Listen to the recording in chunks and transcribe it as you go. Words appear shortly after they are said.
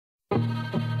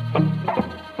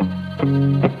My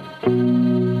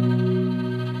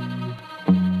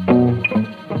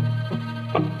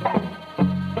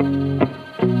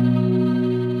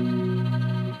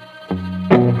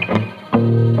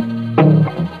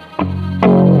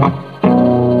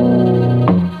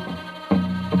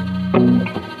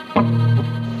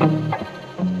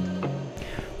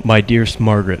dearest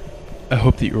Margaret, I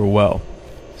hope that you are well.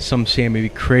 Some say I may be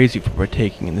crazy for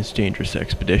partaking in this dangerous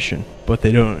expedition, but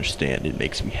they don't understand. It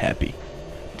makes me happy.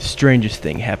 The strangest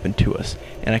thing happened to us,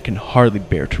 and I can hardly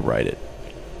bear to write it.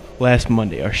 Last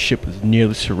Monday our ship was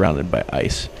nearly surrounded by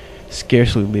ice,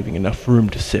 scarcely leaving enough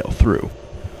room to sail through.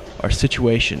 Our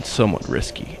situation somewhat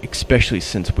risky, especially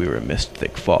since we were amidst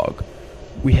thick fog.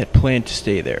 We had planned to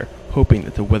stay there, hoping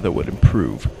that the weather would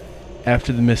improve.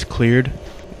 After the mist cleared,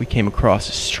 we came across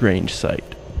a strange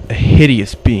sight. A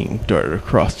hideous being darted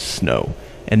across the snow,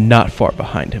 and not far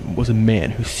behind him was a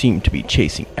man who seemed to be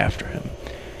chasing after him.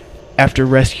 After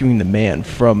rescuing the man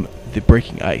from the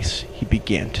breaking ice, he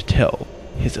began to tell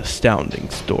his astounding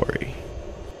story.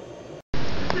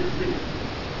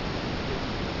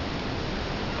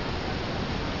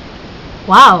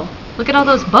 Wow, look at all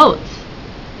those boats.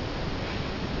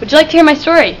 Would you like to hear my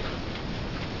story?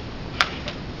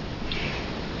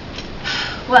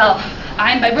 Well,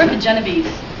 I'm by birth a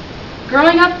Genovese.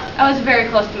 Growing up, I was very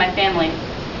close to my family,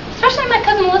 especially my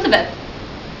cousin Elizabeth.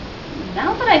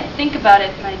 Now that I think about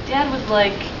it, my dad was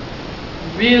like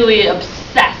really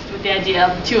obsessed with the idea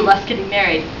of the two of us getting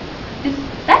married. Is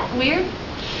that weird?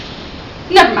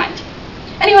 Never mind.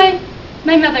 Anyway,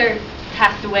 my mother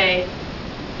passed away,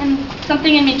 and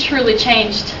something in me truly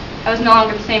changed. I was no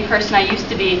longer the same person I used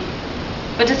to be.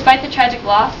 But despite the tragic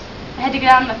loss, I had to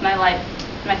get on with my life.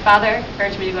 My father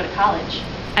urged me to go to college.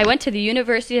 I went to the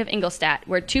University of Ingolstadt,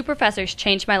 where two professors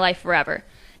changed my life forever.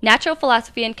 Natural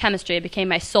philosophy and chemistry became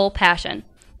my sole passion.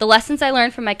 The lessons I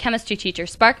learned from my chemistry teacher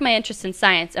sparked my interest in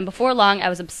science, and before long I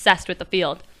was obsessed with the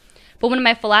field. But when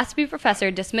my philosophy professor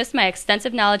dismissed my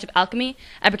extensive knowledge of alchemy,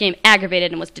 I became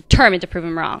aggravated and was determined to prove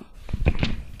him wrong.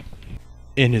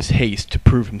 In his haste to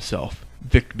prove himself,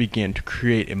 Victor began to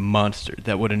create a monster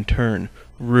that would in turn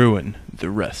ruin the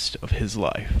rest of his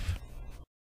life.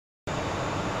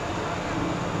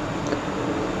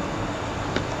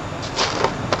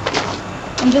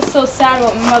 I'm just so sad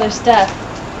about my mother's death.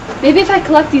 Maybe if I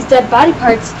collect these dead body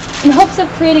parts in hopes of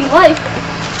creating life,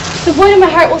 the void in my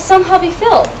heart will somehow be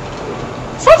filled.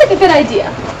 Sounds like a good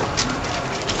idea.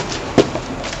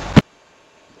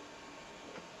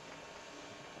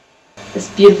 This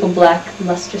beautiful black,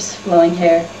 lustrous, flowing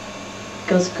hair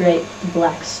goes great with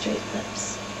black, straight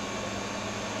lips.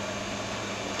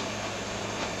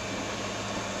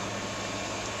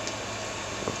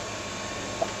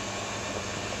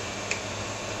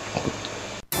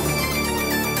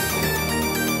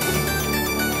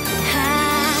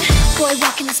 Boy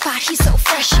walking the spot, he's so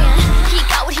fresh and he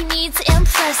got what he needs to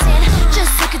impress and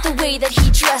just look at the way that he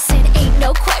dressin', ain't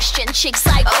no question, chicks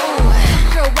like,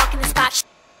 oh, girl walking the spot.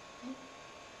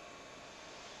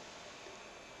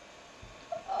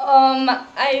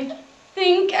 I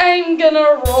think I'm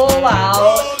gonna roll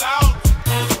out.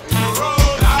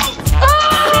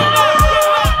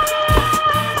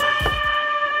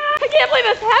 I can't believe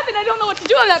this happened. I don't know what to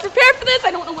do. I'm not prepared for this.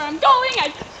 I don't know where I'm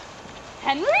going.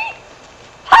 Henry?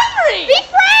 Henry! Be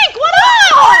Frank! What up?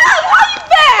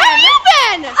 How you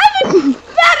been? I've been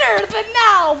better than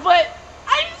now, but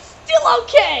I'm still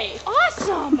okay.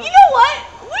 Awesome. You know what?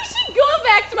 We should go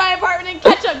back to my apartment and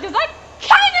catch up, because I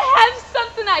kind of have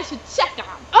something I should check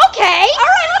on. Okay. All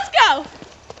right, let's go.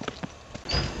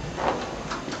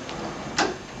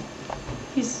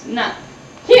 He's not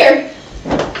here.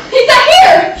 He's not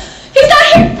here. He's not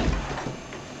here.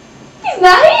 He's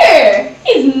not here.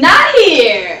 He's not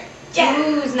here. Yeah.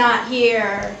 Who's not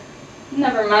here?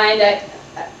 Never mind. I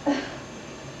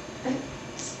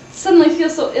suddenly feel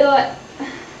so ill. I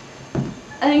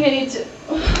think I need to.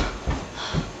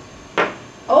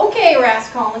 Okay,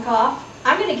 Raskolnikov.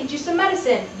 I'm gonna get you some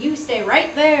medicine. You stay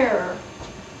right there.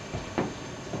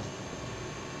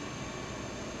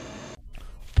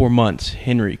 For months,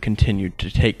 Henry continued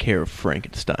to take care of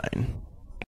Frankenstein.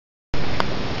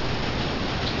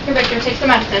 Here, Victor, take some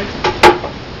medicine.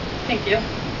 Thank you.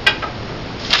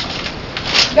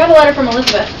 You got a letter from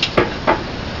Elizabeth.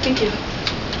 Thank you.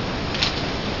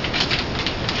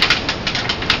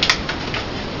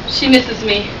 She misses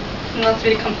me and wants me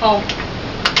to come home.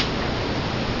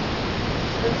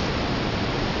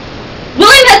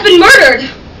 William has been murdered!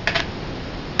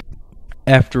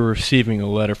 After receiving a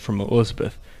letter from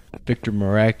Elizabeth, Victor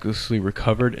miraculously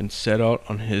recovered and set out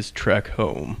on his trek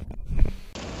home.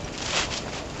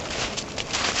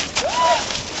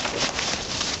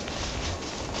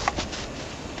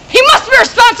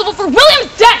 responsible for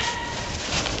William's death!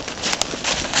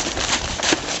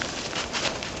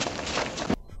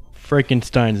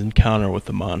 Frankenstein's encounter with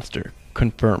the monster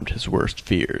confirmed his worst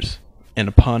fears, and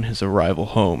upon his arrival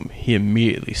home, he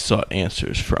immediately sought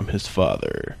answers from his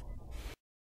father.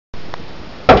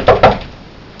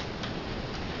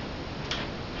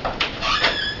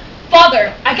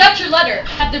 Father, I got your letter.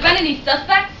 Have there been any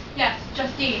suspects? Yes,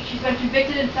 Justine. She's been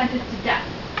convicted and sentenced to death.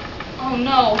 Oh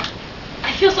no.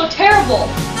 I feel so terrible.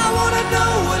 I wanna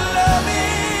know what love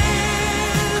is.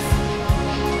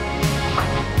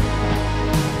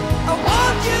 I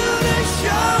want you to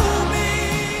show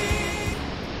me.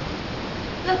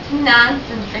 That's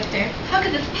nonsense, Victor. How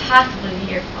could this possibly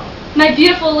be your fault? My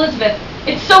beautiful Elizabeth,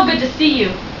 it's so good to see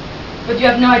you. But you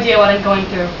have no idea what I'm going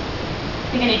through. I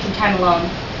think I need some time alone.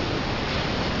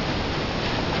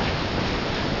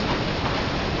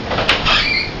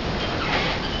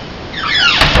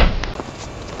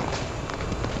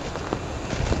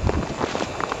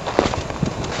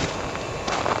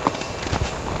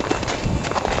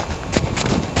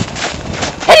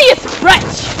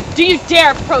 Do you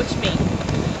dare approach me?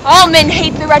 All men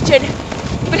hate the wretched,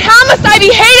 but how must I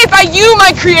be hated by you,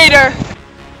 my creator?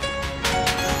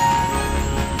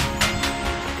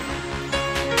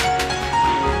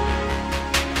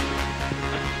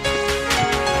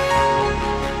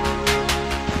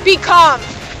 Be calm.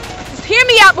 Just hear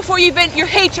me out before you vent your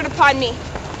hatred upon me.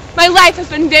 My life has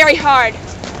been very hard.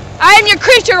 I am your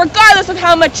creature regardless of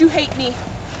how much you hate me.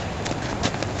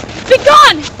 Be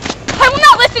gone! I will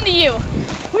not listen to you!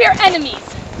 We are enemies.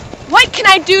 What can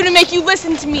I do to make you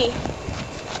listen to me?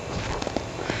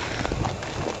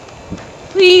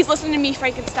 Please listen to me,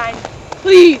 Frankenstein.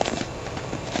 Please.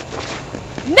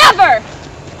 Never!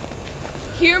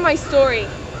 Hear my story.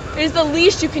 It is the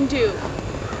least you can do.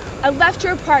 I left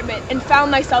your apartment and found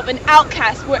myself an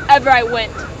outcast wherever I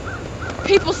went.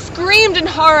 People screamed in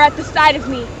horror at the sight of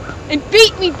me and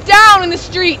beat me down in the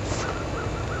streets.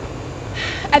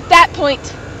 At that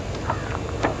point,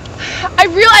 I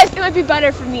realized it would be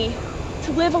better for me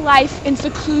to live a life in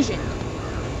seclusion.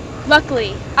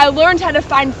 Luckily, I learned how to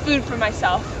find food for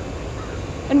myself.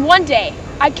 And one day,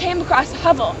 I came across a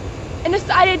hovel and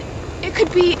decided it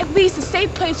could be at least a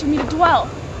safe place for me to dwell.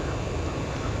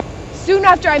 Soon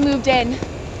after I moved in,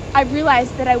 I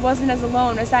realized that I wasn't as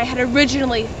alone as I had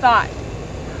originally thought.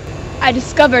 I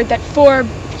discovered that 4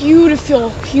 beautiful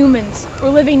humans were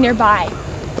living nearby,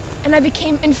 and I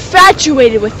became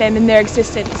infatuated with them and their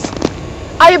existence.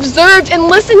 I observed and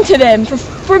listened to them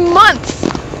for months,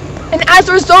 and as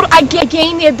a result, I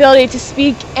gained the ability to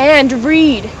speak and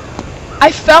read.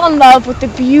 I fell in love with the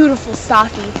beautiful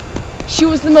Safi. She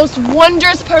was the most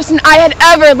wondrous person I had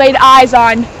ever laid eyes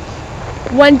on.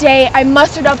 One day, I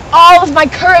mustered up all of my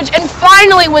courage and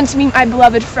finally went to meet my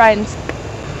beloved friends.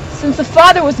 Since the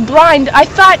father was blind, I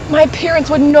thought my appearance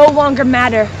would no longer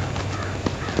matter.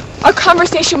 Our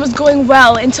conversation was going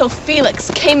well until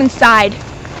Felix came inside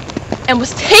and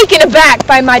was taken aback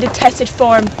by my detested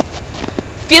form.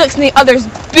 Felix and the others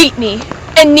beat me,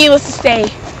 and needless to say,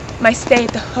 my stay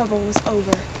at the hovel was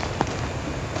over.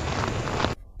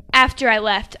 After I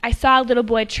left, I saw a little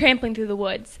boy trampling through the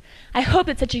woods. I hoped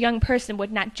that such a young person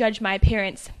would not judge my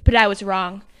appearance, but I was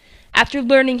wrong. After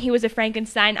learning he was a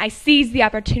Frankenstein, I seized the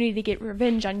opportunity to get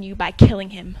revenge on you by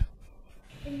killing him.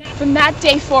 From that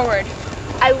day forward,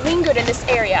 I lingered in this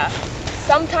area,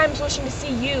 sometimes wishing to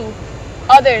see you,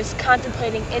 others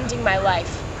contemplating ending my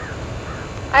life.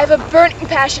 I have a burning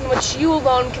passion which you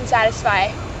alone can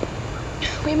satisfy.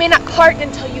 We may not part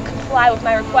until you comply with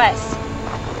my requests.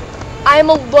 I am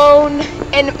alone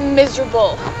and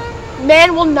miserable.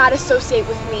 Man will not associate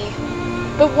with me,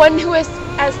 but one who is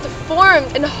as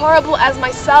deformed and horrible as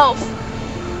myself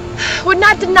would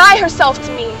not deny herself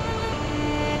to me.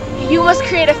 You must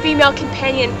create a female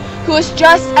companion who is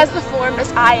just as deformed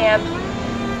as I am.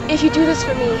 If you do this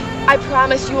for me, I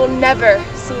promise you will never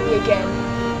see me again.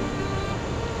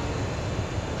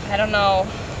 I don't know.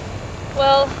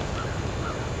 Well,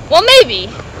 maybe.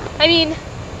 I mean,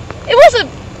 it was a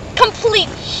complete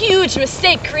huge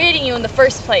mistake creating you in the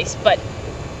first place, but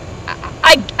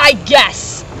I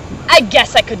guess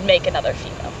I could make another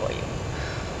female for you.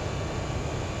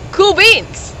 Cool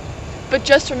beans! But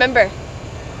just remember,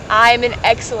 I am an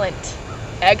excellent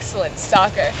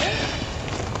stalker.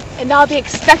 And I'll be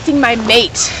expecting my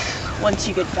mate once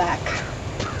you get back.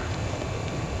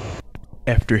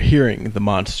 After hearing the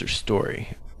monster's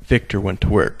story, Victor went to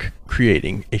work,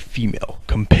 creating a female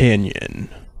companion.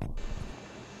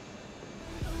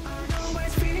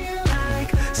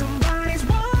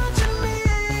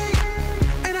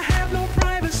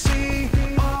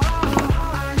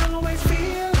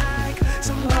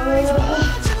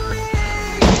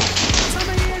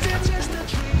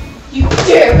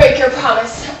 dare break your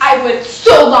promise. I've lived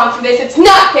so long for this, it's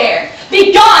not fair.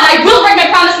 Be gone! I will break my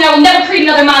promise and I will never create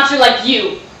another monster like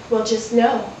you. Well, just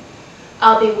know,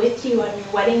 I'll be with you on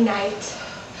your wedding night.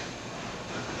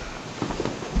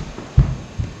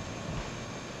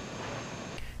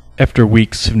 After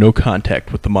weeks of no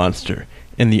contact with the monster,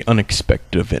 and the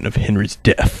unexpected event of Henry's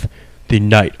death, the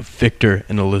night of Victor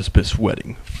and Elizabeth's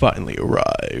wedding finally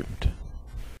arrived.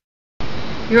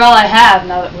 You're all I have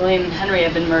now that William and Henry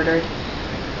have been murdered.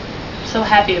 I'm so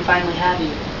happy to finally have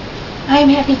you. I am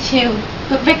happy too.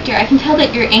 But Victor, I can tell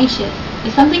that you're anxious.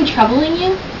 Is something troubling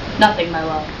you? Nothing, my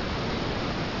love.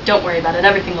 Don't worry about it.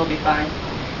 Everything will be fine.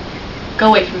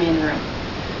 Go wait for me in the room.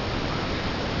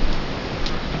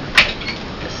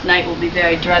 This night will be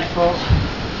very dreadful.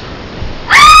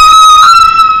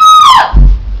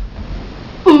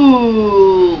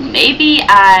 Ooh, maybe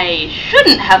I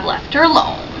shouldn't have left her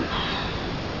alone.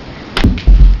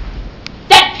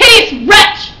 That hideous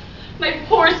wretch! My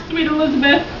poor sweet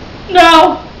Elizabeth.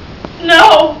 No!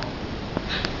 No!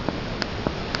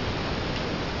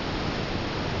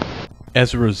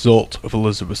 As a result of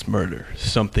Elizabeth's murder,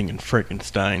 something in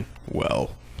Frankenstein,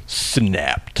 well,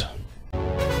 snapped.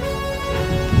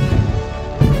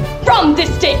 From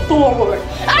this day forward,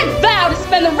 I vow to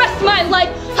spend the rest of my life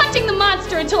hunting the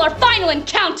monster until our final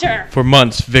encounter! For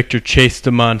months, Victor chased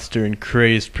the monster in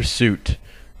crazed pursuit,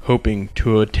 hoping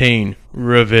to attain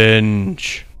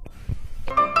revenge.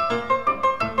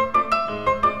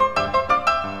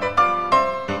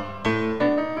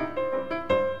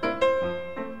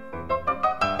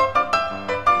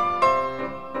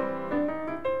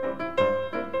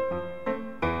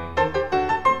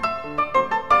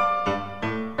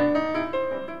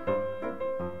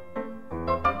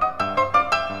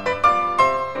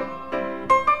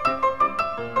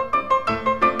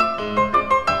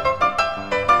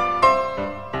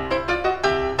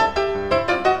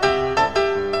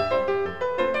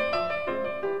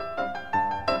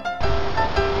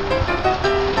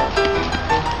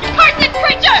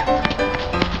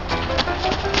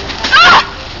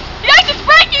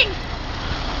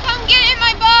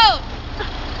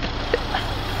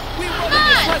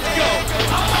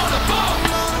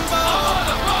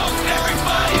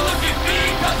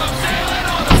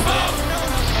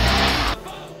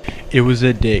 It was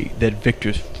a day that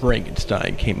Victor's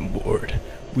Frankenstein came aboard.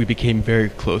 We became very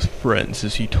close friends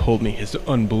as he told me his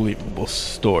unbelievable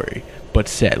story, but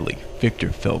sadly,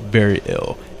 Victor fell very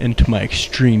ill and, to my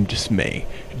extreme dismay,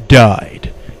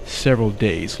 died. Several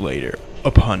days later,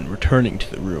 upon returning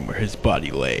to the room where his body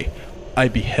lay, I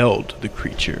beheld the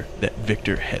creature that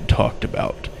Victor had talked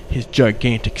about. His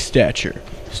gigantic stature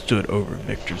stood over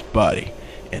Victor's body,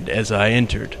 and as I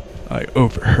entered, I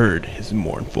overheard his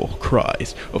mournful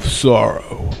cries of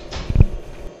sorrow.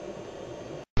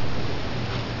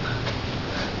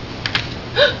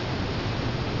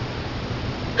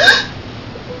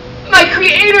 My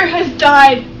creator has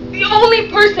died. The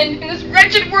only person in this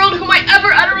wretched world whom I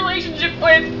ever had a relationship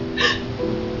with.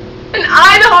 And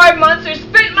I, the horrid monster,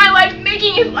 spent my life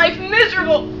making his life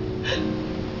miserable.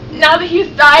 Now that he has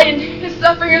died and his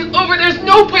suffering is over, there's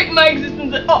no point in my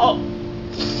existence at all.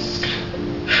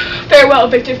 Farewell,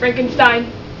 Victor Frankenstein.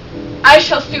 I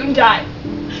shall soon die,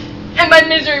 and my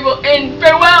misery will end.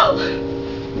 Farewell!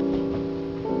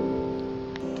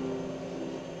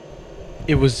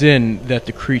 It was then that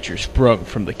the creature sprung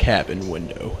from the cabin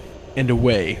window, and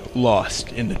away,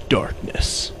 lost in the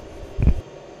darkness.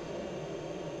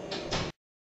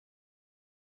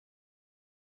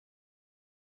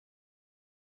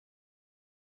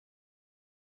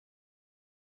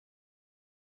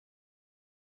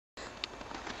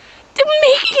 The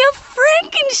making of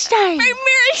Frankenstein! By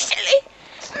Mary Shelley!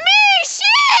 Mary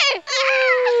Shelley!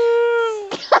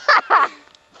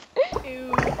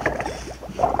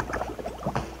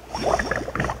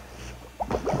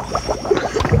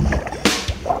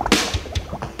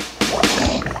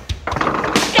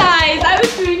 Guys, I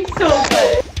was doing so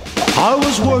good. I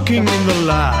was working in the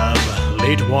lab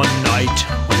late one night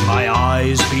when my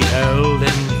eyes beheld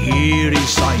an eerie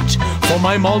sight. For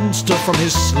my monster from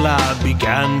his slab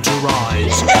began to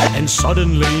rise, and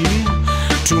suddenly,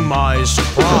 to my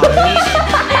surprise,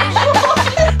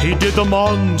 he did the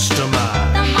monster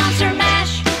mash. The monster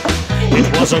mash.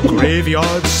 It was a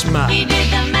graveyard smash. He did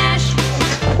the mash.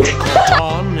 It caught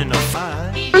on in a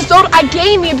flash. As a result, I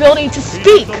gained the ability to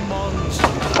speak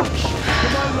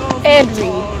and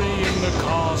read.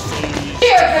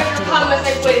 Here, hippopotamus,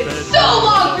 I've waited so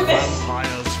long for this!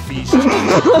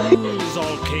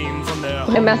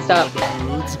 I messed up.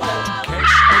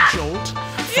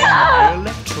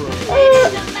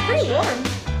 Pretty warm.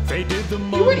 They did the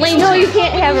Laine, No, you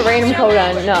can't have a random coat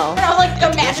on. No. No, like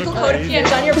a magical coat appears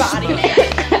on your body.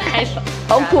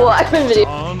 Oh, cool. I'm in video.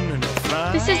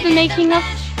 This is the making of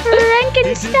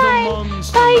Frankenstein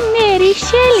by Mary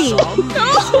Shelley.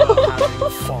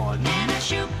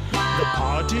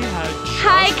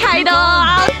 Hi, Kaido.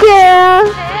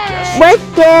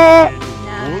 What's it?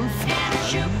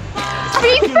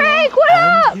 Big Frank, what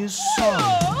up? You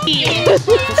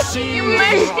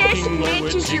mustache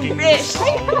bitches, you wrist.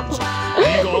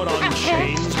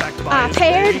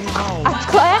 Paired?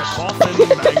 Clash?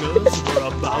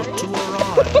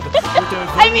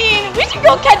 I mean, we should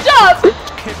go catch up.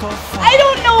 I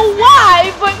don't know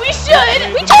why, but we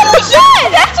should. We totally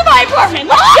should. Back to my apartment.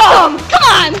 Let's go. Come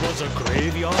on. It was a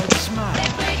graveyard smash.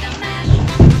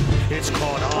 It's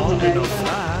caught on in a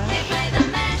flash.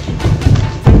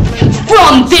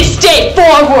 From this day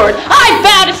forward, I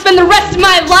vow to spend the rest of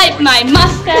my life my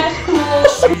mustache cool.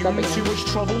 He was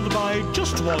troubled by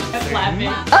just one thing.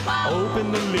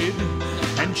 Opened the lid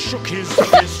and shook his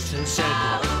fist and said,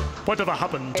 "Whatever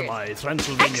happened to my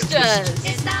Transylvania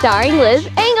twist?" Starring Liz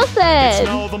It's Engelsen.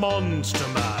 now the Monster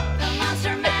Mash.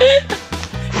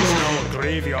 It's now a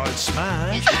graveyard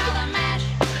smash.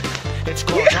 It's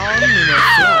caught on in a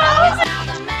flash.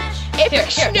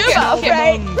 It's Snowball,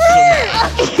 right?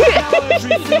 Now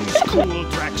everything's cool,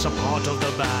 Drax a part of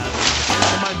the band.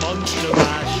 Now my Monster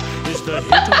Mash is the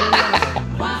hit of the land.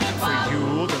 For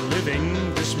you, the living,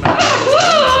 this mash is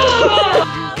when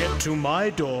you get to my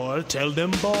door, tell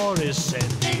them Boris sent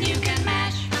you. Then you can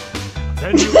mash.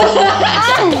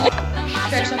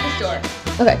 Stretch up his door.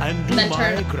 Okay. And do Then my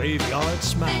turn. graveyard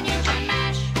smash.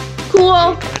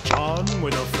 Cool. Catch on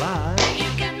with a flash.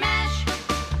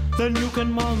 Then you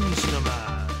can monster mash.